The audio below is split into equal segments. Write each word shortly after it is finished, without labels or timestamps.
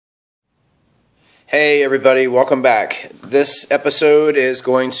Hey everybody, welcome back. This episode is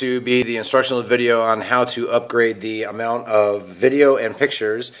going to be the instructional video on how to upgrade the amount of video and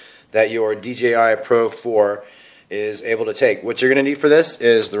pictures that your DJI Pro 4 is able to take. What you're going to need for this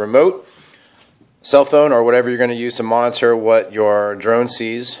is the remote, cell phone, or whatever you're going to use to monitor what your drone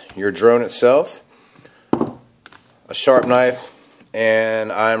sees, your drone itself, a sharp knife,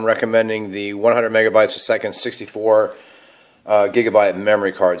 and I'm recommending the 100 megabytes a second 64 gigabyte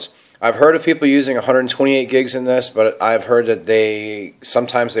memory cards. I've heard of people using 128 gigs in this, but I've heard that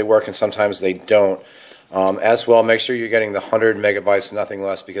sometimes they work and sometimes they don't. As well, make sure you're getting the 100 megabytes, nothing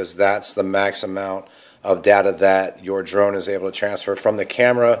less, because that's the max amount of data that your drone is able to transfer from the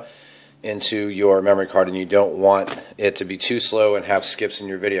camera into your memory card, and you don't want it to be too slow and have skips in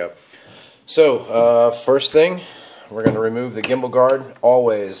your video. So, first thing, we're going to remove the gimbal guard,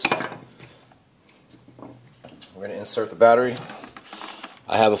 always. We're going to insert the battery.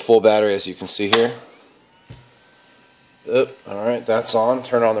 I have a full battery, as you can see here. Alright, that's on.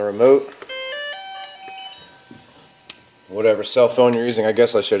 Turn on the remote. Whatever cell phone you're using, I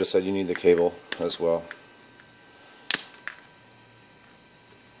guess I should have said you need the cable as well.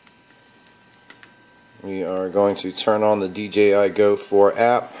 We are going to turn on the DJI Go 4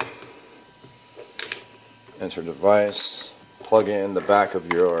 app. Enter device. Plug in the back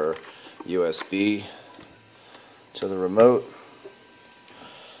of your USB to the remote.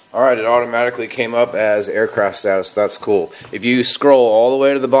 Alright, it automatically came up as aircraft status. That's cool. If you scroll all the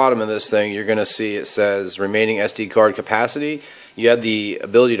way to the bottom of this thing, you're going to see it says remaining SD card capacity. You have the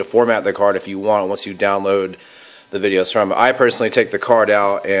ability to format the card if you want once you download the videos from it. I personally take the card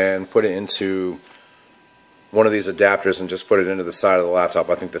out and put it into one of these adapters and just put it into the side of the laptop.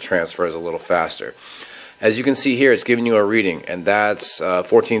 I think the transfer is a little faster. As you can see here, it's giving you a reading, and that's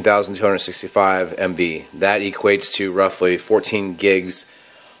 14,265 MB. That equates to roughly 14 gigs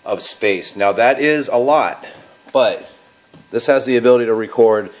of space. Now that is a lot, but this has the ability to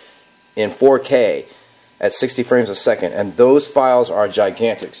record in 4K at 60 frames a second, and those files are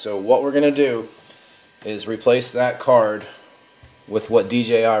gigantic. So what we're going to do is replace that card with what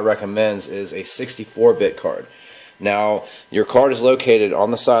DJI recommends is a 64-bit card. Now your card is located on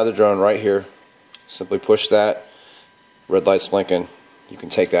the side of the drone right here. Simply push that, red light's blinking, you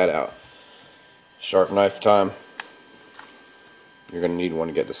can take that out. Sharp knife time. You're going to need one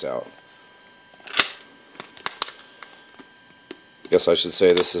to get this out. I guess I should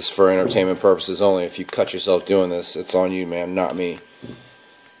say this is for entertainment purposes only. If you cut yourself doing this, it's on you, man, not me.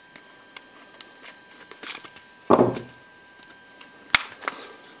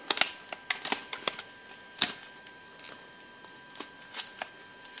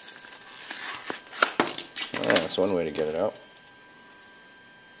 Alright, that's one way to get it out.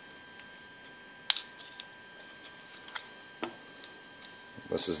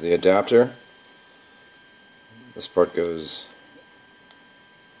 This is the adapter. This part goes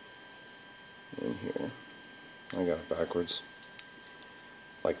in here. I got it backwards.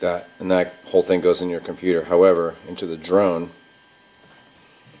 Like that. And that whole thing goes in your computer. However, into the drone,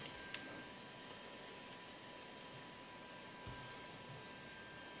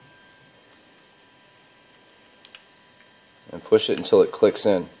 and push it until it clicks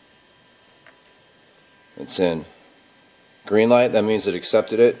in. It's in. Green light, that means it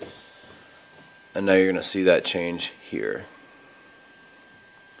accepted it, and now you're going to see that change here.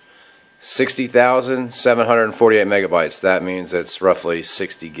 60,748 megabytes, that means it's roughly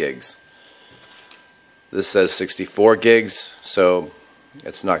 60 gigs. This says 64 gigs, so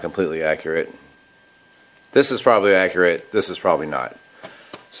it's not completely accurate. This is probably accurate, this is probably not.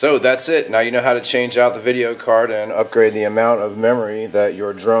 So that's it. Now you know how to change out the video card and upgrade the amount of memory that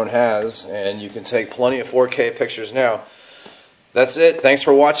your drone has, and you can take plenty of 4K pictures now. That's it. Thanks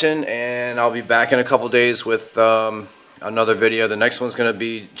for watching, and I'll be back in a couple days with another video. The next one's going to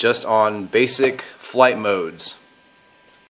be just on basic flight modes.